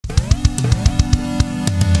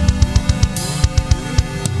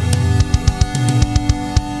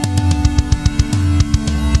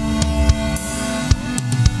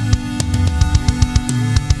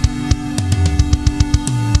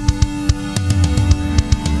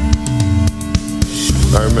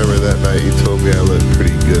I remember that night you told me I looked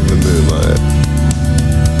pretty good in the moonlight.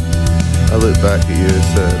 I looked back at you and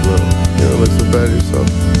said, well, you don't look so bad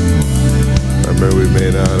yourself. I remember we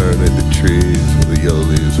made out underneath the trees with the yellow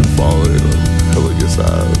leaves were falling on Heligas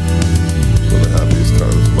Ave. One of the happiest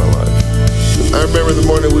times of my life. I remember the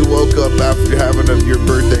morning we woke up after having your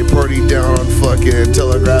birthday party down on fucking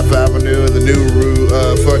Telegraph Avenue, and the new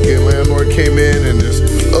fucking landlord came in and just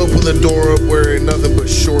opened the door up wearing nothing but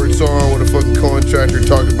shorts on with a fucking contractor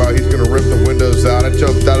talking about he's gonna rip the windows out. I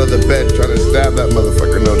jumped out of the bed trying to stab that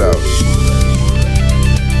motherfucker, no doubt.